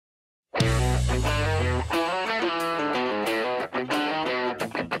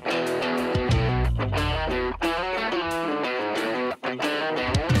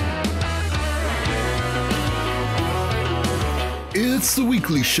It's the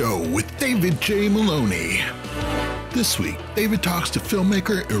weekly show with David J. Maloney. This week, David talks to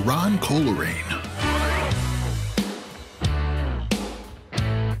filmmaker Eran Kolirin.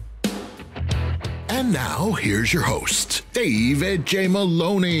 And now, here's your host, David J.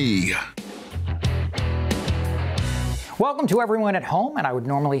 Maloney. Welcome to everyone at home, and I would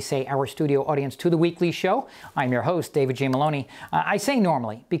normally say our studio audience to the weekly show. I'm your host, David J. Maloney. I say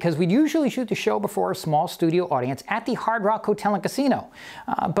normally because we'd usually shoot the show before a small studio audience at the Hard Rock Hotel and Casino.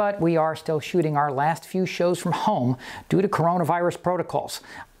 But we are still shooting our last few shows from home due to coronavirus protocols.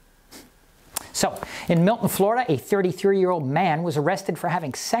 So, in Milton, Florida, a 33-year-old man was arrested for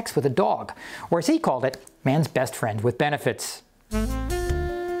having sex with a dog, or as he called it, man's best friend with benefits.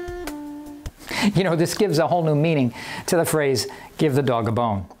 You know, this gives a whole new meaning to the phrase, give the dog a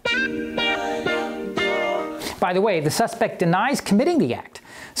bone. By the way, the suspect denies committing the act,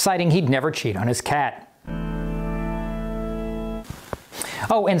 citing he'd never cheat on his cat.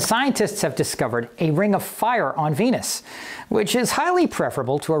 Oh, and scientists have discovered a ring of fire on Venus, which is highly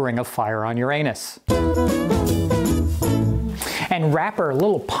preferable to a ring of fire on Uranus. And rapper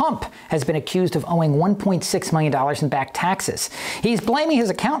Lil Pump has been accused of owing $1.6 million in back taxes. He's blaming his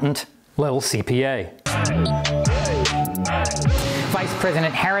accountant, Lil CPA. Vice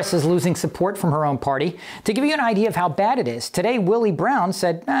President Harris is losing support from her own party. To give you an idea of how bad it is, today Willie Brown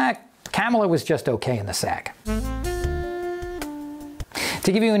said, Kamala was just okay in the sack.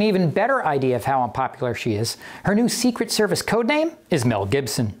 To give you an even better idea of how unpopular she is, her new Secret Service codename is Mel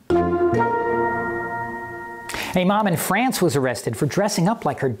Gibson. A mom in France was arrested for dressing up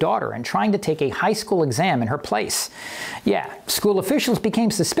like her daughter and trying to take a high school exam in her place. Yeah, school officials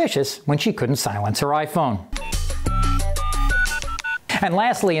became suspicious when she couldn't silence her iPhone. And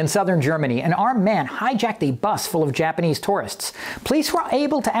lastly, in southern Germany, an armed man hijacked a bus full of Japanese tourists. Police were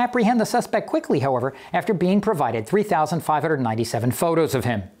able to apprehend the suspect quickly, however, after being provided 3,597 photos of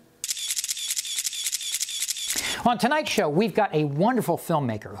him. On tonight's show, we've got a wonderful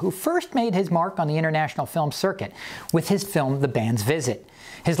filmmaker who first made his mark on the international film circuit with his film, The Band's Visit.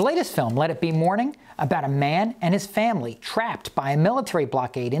 His latest film, Let It Be Morning, about a man and his family trapped by a military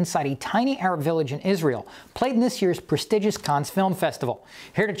blockade inside a tiny Arab village in Israel, played in this year's prestigious Cannes Film Festival.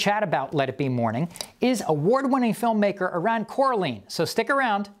 Here to chat about Let It Be Morning is award-winning filmmaker Eran Kolirin. So stick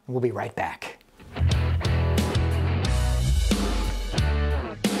around, and we'll be right back.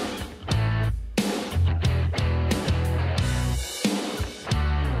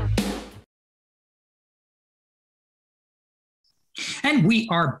 And we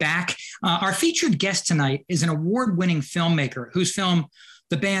are back. Our featured guest tonight is an award-winning filmmaker whose film,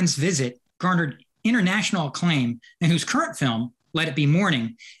 The Band's Visit, garnered international acclaim and whose current film, Let It Be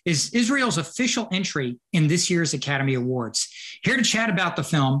Morning, is Israel's official entry in this year's Academy Awards. Here to chat about the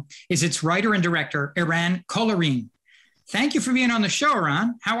film is its writer and director, Eran Kolirin. Thank you for being on the show,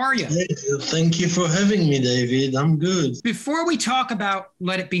 Eran. How are you? Thank you for having me, David. I'm good. Before we talk about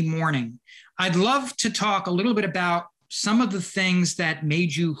Let It Be Morning, I'd love to talk a little bit about some of the things that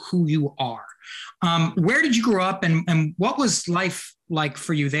made you who you are. Where did you grow up and what was life like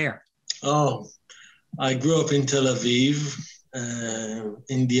for you there? Oh, I grew up in Tel Aviv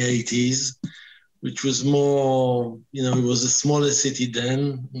in the 80s, which was more, you know, it was a smaller city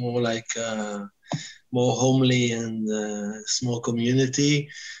then, more like more homely and small community.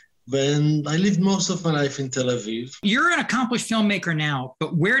 But I lived most of my life in Tel Aviv. You're an accomplished filmmaker now,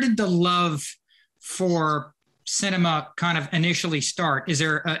 but where did the love for cinema kind of initially start? Is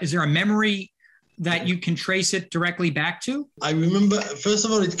there a memory that you can trace it directly back to? I remember, first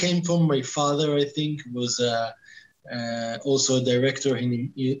of all, it came from my father, I think, was also a director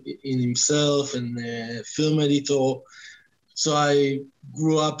in himself and a film editor. So I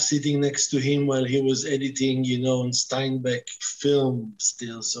grew up sitting next to him while he was editing, you know, on Steinbeck film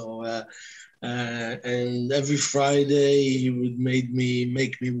still. So, and every Friday he would make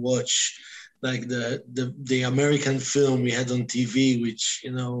me watch like the American film we had on TV, which,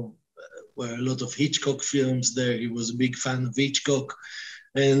 you know, were a lot of Hitchcock films there. He was a big fan of Hitchcock.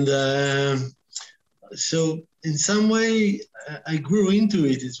 And so in some way, I grew into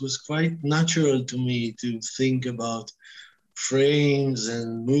it. It was quite natural to me to think about frames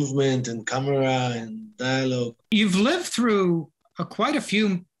and movement and camera and dialogue. You've lived through quite a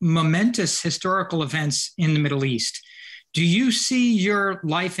few momentous historical events in the Middle East. Do you see your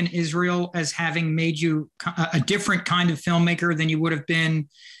life in Israel as having made you a different kind of filmmaker than you would have been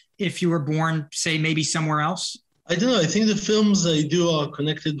if you were born, say, maybe somewhere else? I don't know. I think the films I do are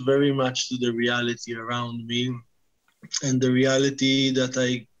connected very much to the reality around me and the reality that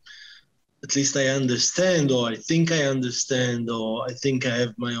at least I understand, or I think I understand, or I think I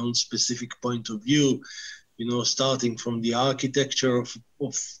have my own specific point of view. starting from the architecture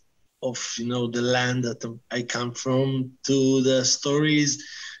of the land that I come from, to the stories,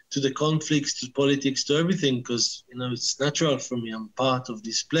 to the conflicts, to politics, to everything, because it's natural for me. I'm part of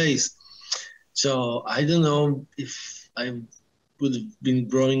this place. So I don't know if I would have been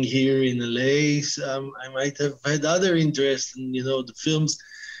growing here in LA. I might have had other interests in the films,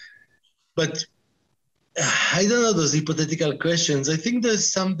 but I don't know those hypothetical questions. I think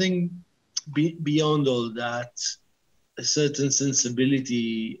there's something beyond all that, a certain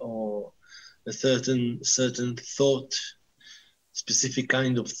sensibility or a certain thought, specific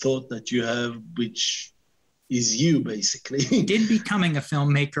kind of thought that you have, which is you, basically. Did becoming a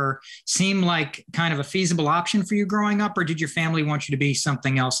filmmaker seem like kind of a feasible option for you growing up, or did your family want you to be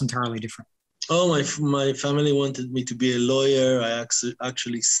something else entirely different? Oh, my family wanted me to be a lawyer. I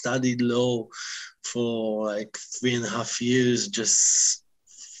actually studied law for like 3.5 years, just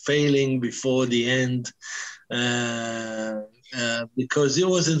failing before the end, because it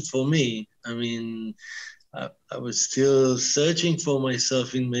wasn't for me. I mean, I was still searching for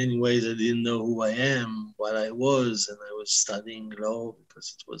myself in many ways. I didn't know who I am, what I was, and I was studying law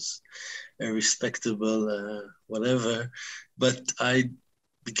because it was a respectable whatever. But I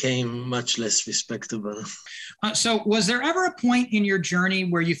became much less respectable. So was there ever a point in your journey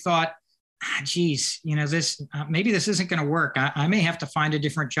where you thought, geez, this maybe this isn't going to work. I may have to find a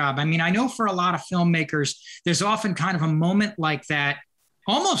different job. I mean, I know for a lot of filmmakers, there's often kind of a moment like that.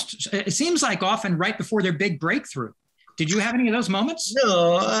 Almost, it seems like often right before their big breakthrough. Did you have any of those moments?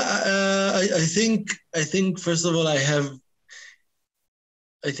 No, I think first of all,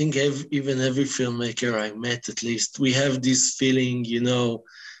 even every filmmaker I met, at least, we have this feeling,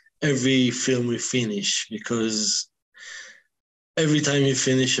 every film we finish, because every time you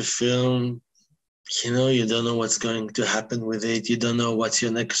finish a film, you don't know what's going to happen with it. You don't know what's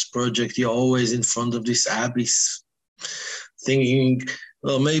your next project. You're always in front of this abyss, thinking,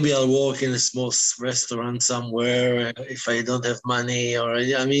 well, maybe I'll work in a small restaurant somewhere if I don't have money,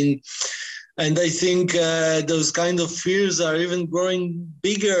 and I think those kind of fears are even growing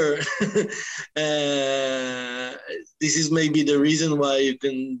bigger. This is maybe the reason why you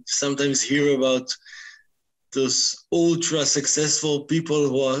can sometimes hear about those ultra successful people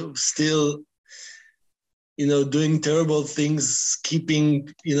who are still, doing terrible things, keeping,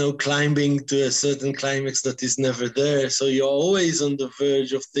 climbing to a certain climax that is never there. So you're always on the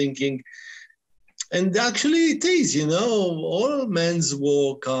verge of thinking, and actually it is, all men's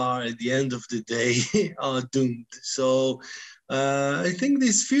work are, at the end of the day, are doomed. So I think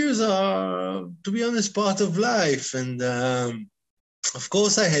these fears are, to be honest, part of life. And of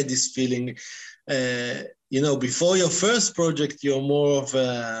course I had this feeling, before your first project, you're more of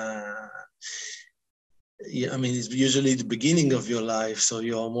it's usually the beginning of your life, so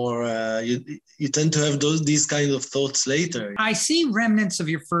you're more you tend to have these kind of thoughts later. I see remnants of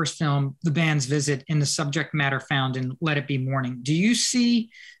your first film, The Band's Visit, in the subject matter found in Let It Be Morning. Do you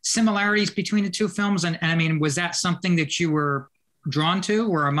see similarities between the two films? And I mean, was that something that you were drawn to,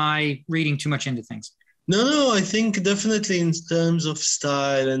 or am I reading too much into things? No, I think definitely in terms of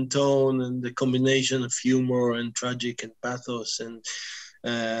style and tone and the combination of humor and tragic and pathos and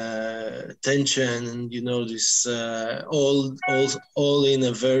tension, and this all in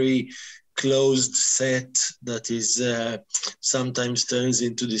a very closed set that is sometimes turns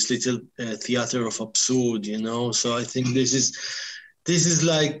into this little theater of absurd. So I think this is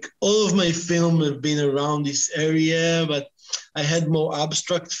like, all of my film have been around this area, but I had more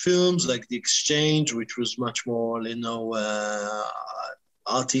abstract films like The Exchange, which was much more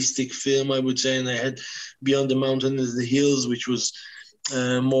artistic film, I would say, and I had Beyond the Mountain and the Hills, which was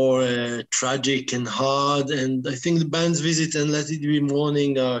more tragic and hard. And I think The Band's Visit and Let It Be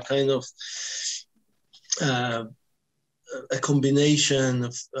Morning are kind of a combination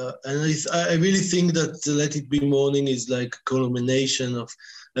of, and I really think that Let It Be Morning is like a culmination of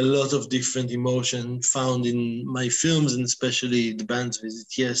a lot of different emotion found in my films, and especially The Band's Visit.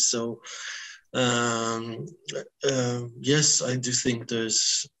 Yes, so yes, I do think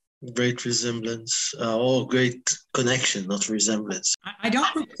there's great resemblance, or great connection, not resemblance. I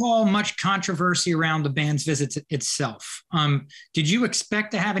don't recall much controversy around The Band's Visit itself. Did you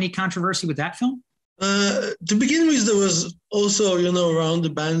expect to have any controversy with that film? To begin with, there was also, around The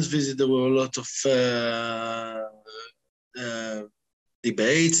Band's Visit, there were a lot of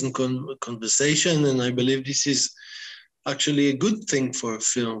debates and conversation, and I believe this is actually a good thing for a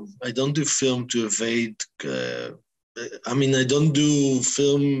film. I don't do film to evade. I don't do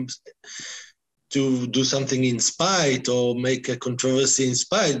films to do something in spite or make a controversy in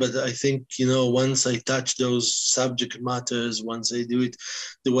spite. But I think, once I touch those subject matters, once I do it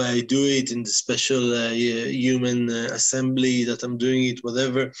the way I do it in the special human assembly that I'm doing it,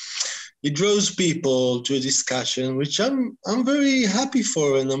 whatever, it draws people to a discussion, which I'm very happy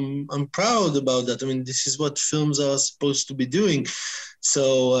for, and I'm proud about that. I mean, this is what films are supposed to be doing.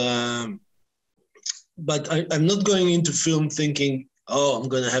 So, but I'm not going into film thinking, oh, I'm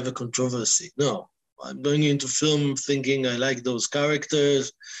going to have a controversy. No, I'm going into film thinking I like those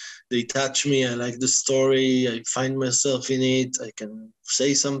characters. They touch me. I like the story. I find myself in it. I can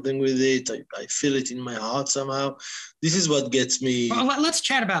say something with it. I feel it in my heart somehow. This is what gets me. Well, let's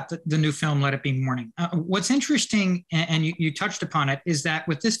chat about the new film, Let It Be Morning. What's interesting, and you touched upon it, is that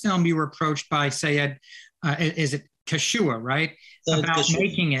with this film, you were approached by Sayed, is it Kashua, right? About Kashua.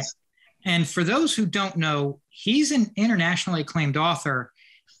 Making it. And for those who don't know, he's an internationally acclaimed author.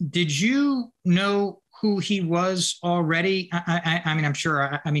 Did you know who he was already? I mean, I'm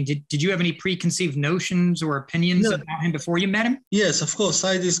sure. I mean, did you have any preconceived notions or opinions about him before you met him? Yes, of course.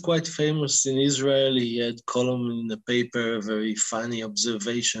 Said is quite famous in Israel. He had column in the paper, a very funny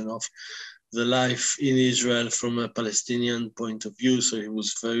observation of the life in Israel from a Palestinian point of view. So he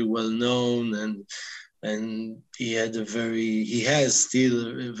was very well known, and he has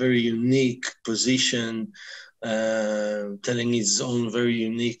still a very unique position, telling his own very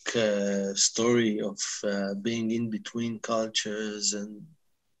unique story of being in between cultures and,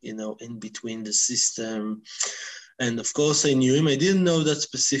 in between the system. And of course, I knew him. I didn't know that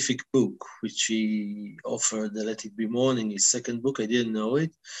specific book, which he offered, Let It Be Morning, his second book. I didn't know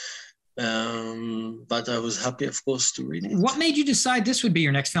it. But I was happy, of course, to read it. What made you decide this would be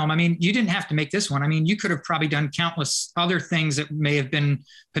your next film? I mean, you didn't have to make this one. I mean, you could have probably done countless other things that may have been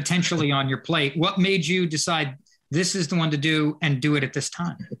potentially on your plate. What made you decide this is the one to do and do it at this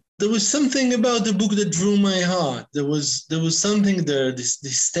time? There was something about the book that drew my heart. There was something there, this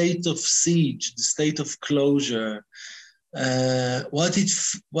state of siege, the state of closure. What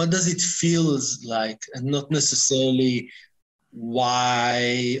does it feel like, and not necessarily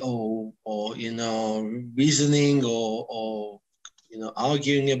why or reasoning or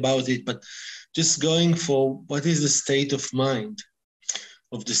arguing about it, but just going for what is the state of mind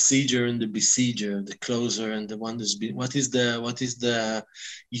of the sieger and the besieger, the closer and the one that's been. What is the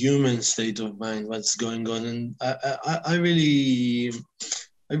human state of mind? What's going on? And I really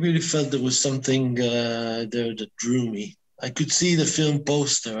felt there was something there that drew me. I could see the film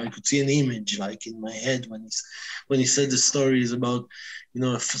poster. I could see an image like in my head when he said the stories about,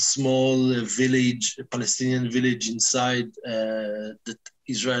 a small village, a Palestinian village inside the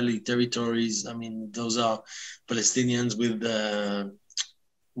Israeli territories. I mean, those are Palestinians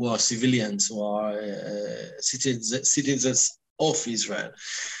who are civilians, who are citizens of Israel.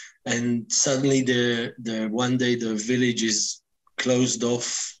 And suddenly one day the village is closed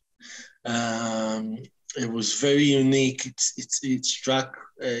off. It was very unique. It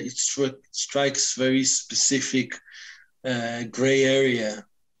strikes very specific gray area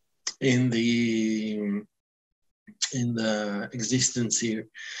in the existence here,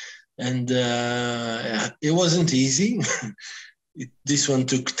 and it wasn't easy. This one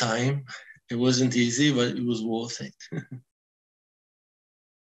took time. It wasn't easy, but it was worth it.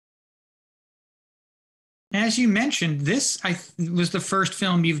 As you mentioned, this was the first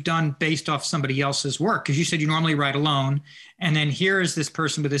film you've done based off somebody else's work, because you said you normally write alone, and then here is this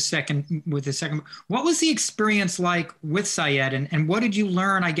person with his second. What was the experience like with Sayed, and what did you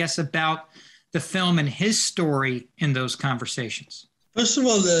learn, I guess, about the film and his story in those conversations? First of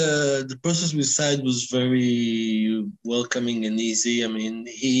all, the process with Sayed was very welcoming and easy. I mean,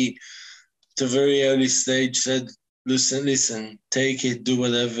 he, at a very early stage, said, Listen, take it, do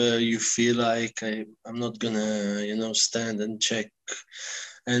whatever you feel like. I'm not gonna, stand and check.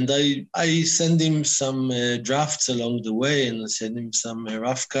 And I send him some drafts along the way, and I send him some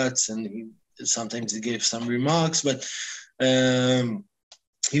rough cuts, and sometimes he gave some remarks, but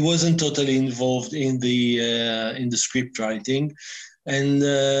he wasn't totally involved in the script writing. And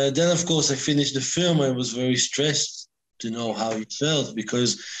then, of course, I finished the film. I was very stressed to know how he felt,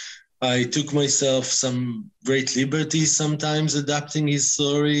 because I took myself some great liberties sometimes adapting his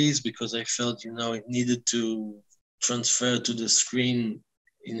stories, because I felt, it needed to transfer to the screen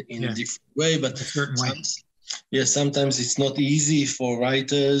in a different way. But sometimes it's not easy for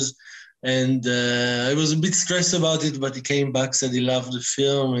writers. And I was a bit stressed about it, but he came back, said he loved the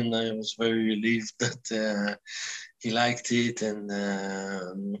film, and I was very relieved that he liked it.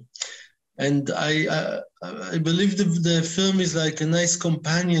 And I believe the film is like a nice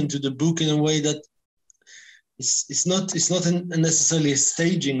companion to the book in a way that it's not necessarily a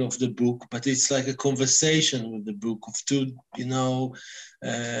staging of the book, but it's like a conversation with the book of two,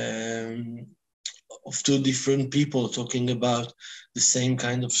 of two different people talking about the same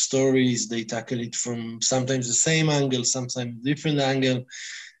kind of stories. They tackle it from sometimes the same angle, sometimes different angle.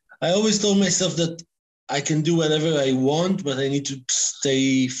 I always told myself that I can do whatever I want, but I need to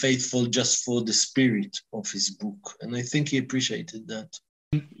stay faithful just for the spirit of his book. And I think he appreciated that.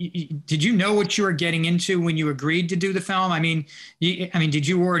 Did you know what you were getting into when you agreed to do the film? I mean, did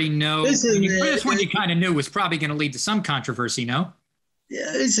you already know? Listen, this one you kind of knew was probably going to lead to some controversy, no?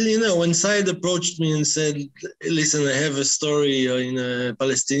 Yeah, listen, when Syed approached me and said, listen, I have a story in a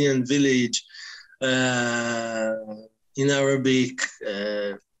Palestinian village in Arabic.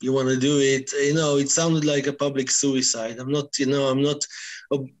 You want to do it? It sounded like a public suicide. I'm not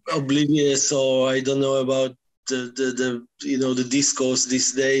oblivious, or I don't know about the discourse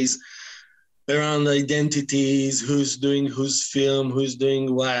these days around identities, who's doing whose film, who's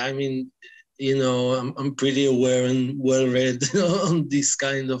doing what. I mean, I'm pretty aware and well read on this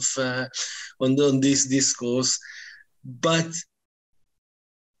kind of on this discourse, but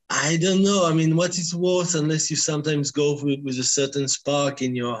I don't know. I mean, what it's worth unless you sometimes go with a certain spark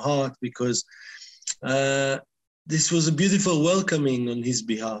in your heart, because this was a beautiful welcoming on his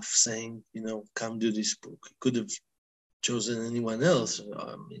behalf, saying, come do this book. He could have chosen anyone else.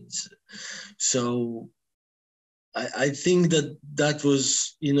 I mean, so I think that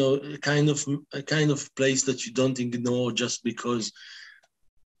was, a kind of place that you don't ignore just because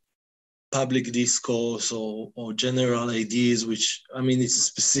public discourse or general ideas, which, I mean, it's a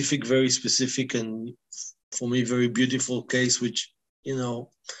specific, very specific, and for me, very beautiful case, which,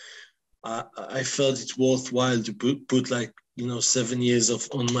 I felt it's worthwhile to put like 7 years of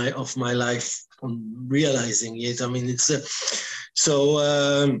my life on realizing it. I mean, it's so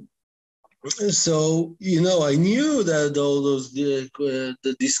I knew that all those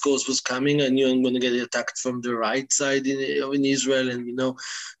the discourse was coming. I knew I'm going to get attacked from the right side in Israel, and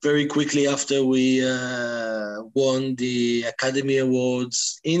very quickly after we won the Academy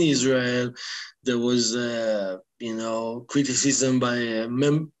Awards in Israel, there was criticism by a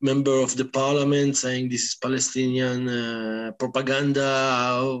member of the parliament saying this is Palestinian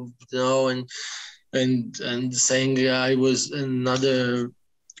propaganda, and saying I was another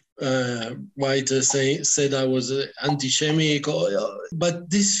writer said I was anti-Semitic. But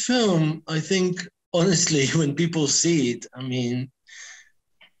this film, I think, honestly, when people see it, I mean,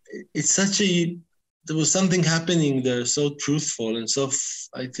 it's there was something happening there, so truthful and so,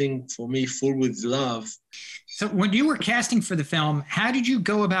 I think, for me, full with love. So when you were casting for the film, how did you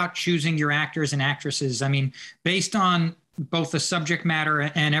go about choosing your actors and actresses? I mean, based on both the subject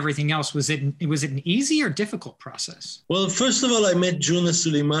matter and everything else, was it an easy or difficult process? Well, first of all, I met Juna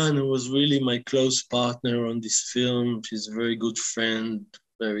Suleiman, who was really my close partner on this film. She's a very good friend,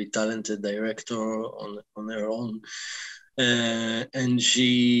 very talented director on her own. And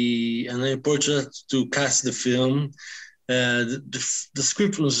I approached her to cast the film. The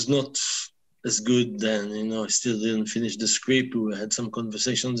script was not as good then, I still didn't finish the script. We had some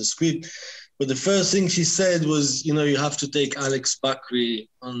conversation on the script. But the first thing she said was, you have to take Alex Bakri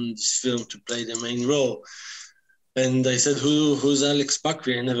on this film to play the main role. And I said, who's Alex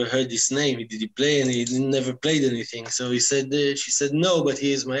Bakri? I never heard his name. Did he play? And he never played anything. So she said, no, but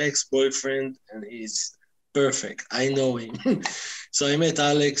he is my ex-boyfriend and he's perfect. I know him. So I met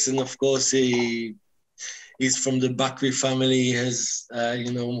Alex, and of course he's from the Bakri family. He has,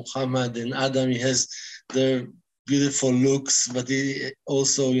 Muhammad and Adam. He has their beautiful looks, but he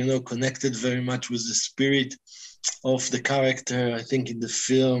also, connected very much with the spirit of the character. I think in the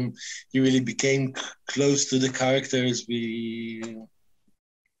film, he really became close to the characters. We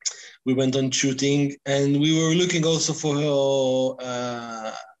went on shooting, and we were looking also for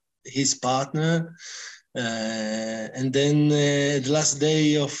his partner. And then the last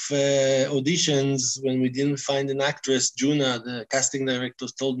day of auditions, when we didn't find an actress, Juna, the casting director,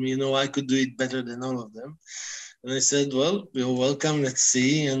 told me, I could do it better than all of them. And I said, well, you're welcome, let's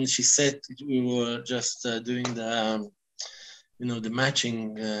see. And she said, we were just doing the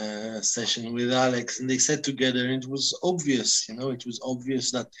matching session with Alex, and they sat together, and it was obvious, it was obvious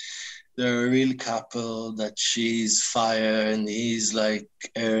that they're a real couple, that she's fire and he's like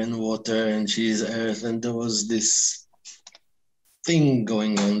air and water and she's earth. And there was this thing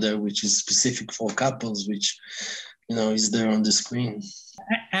going on there, which is specific for couples, which, is there on the screen.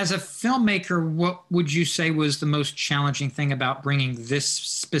 As a filmmaker, what would you say was the most challenging thing about bringing this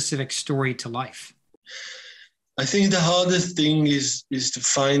specific story to life? I think the hardest thing is to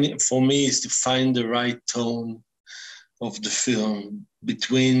find the right tone of the film,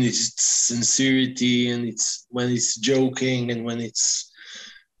 between its sincerity and its when it's joking and when it's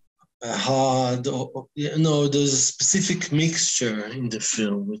hard. Or, you know, there's a specific mixture in the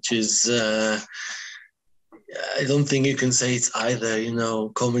film, which is I don't think you can say it's either, you know,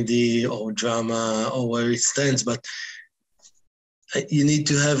 comedy or drama or where it stands, but you need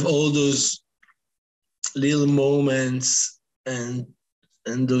to have all those little moments and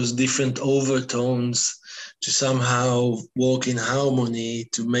those different overtones to somehow walk in harmony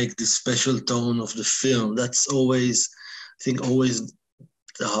to make this special tone of the film. That's always, I think, always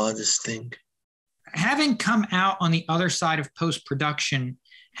the hardest thing. Having come out on the other side of post-production,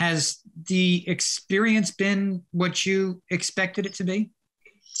 has the experience been what you expected it to be?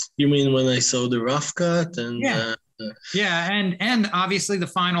 You mean when I saw the rough cut and and obviously the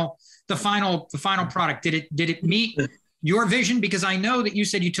final product, did it meet your vision? Because I know that you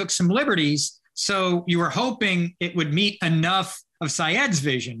said you took some liberties, so you were hoping it would meet enough of Syed's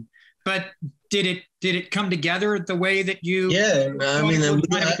vision, but did it come together the way that you I mean,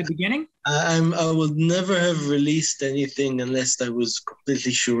 at the beginning? I would never have released anything unless I was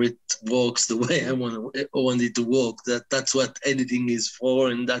completely sure it works the way I want it to work. That's what editing is for,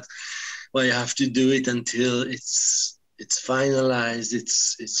 and that's why you have to do it until it's finalized.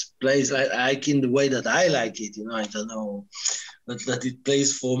 It's plays like in the way that I like it. You know, I don't know, but that it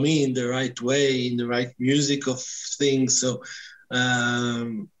plays for me in the right way, in the right music of things. So.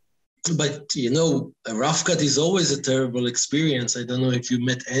 But, you know, a rough cut is always a terrible experience. I don't know if you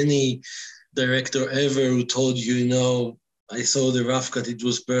met any director ever who told you, you know, I saw the rough cut, it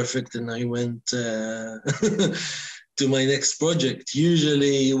was perfect, and I went to my next project.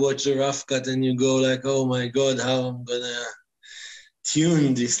 Usually you watch the rough cut and you go like, oh my God, how I'm going to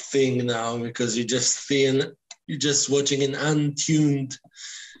tune this thing now, because you're just watching an untuned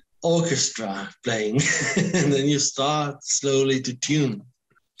orchestra playing, and then you start slowly to tune.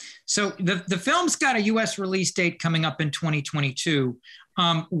 So the film's got a U.S. release date coming up in 2022.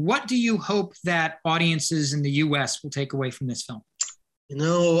 What do you hope that audiences in the U.S. will take away from this film? You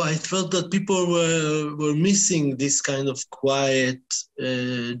know, I felt that people were missing this kind of quiet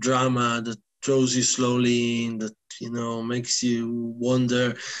drama that throws you slowly in, that, you know, makes you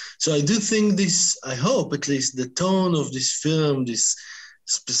wonder. So I do think I hope at least the tone of this film, this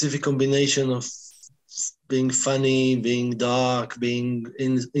specific combination of being funny, being dark, being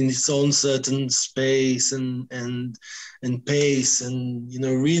in its own certain space and pace and, you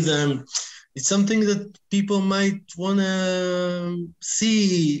know, rhythm. It's something that people might want to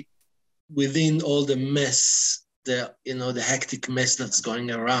see within all the mess, the hectic mess that's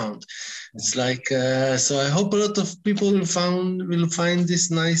going around. It's like, so I hope a lot of people will find this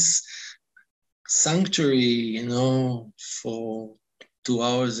nice sanctuary, you know, for 2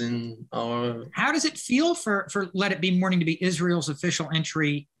 hours in our... How does it feel for Let It Be Morning to be Israel's official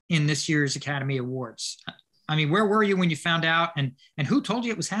entry in this year's Academy Awards? I mean, where were you when you found out, and who told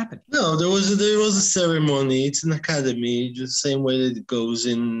you it was happening? No, there was a ceremony. It's an academy, just the same way that it goes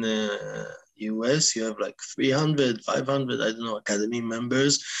in US. You have like 300, 500, I don't know, academy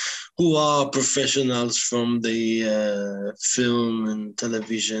members who are professionals from the film and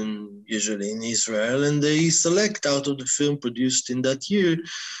television, usually in Israel, and they select out of the film produced in that year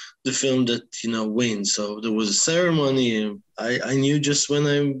the film that, you know, wins. So there was a ceremony. I knew just when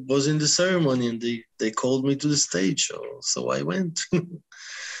I was in the ceremony, and they called me to the stage, so I went.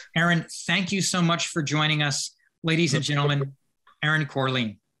 Eran, thank you so much for joining us. Ladies and gentlemen, Eran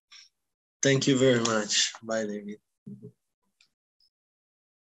Kolirin. Thank you very much. Bye, David.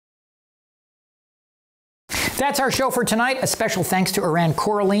 That's our show for tonight. A special thanks to Eran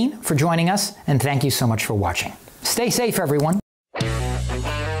Kolirin for joining us, and thank you so much for watching. Stay safe, everyone.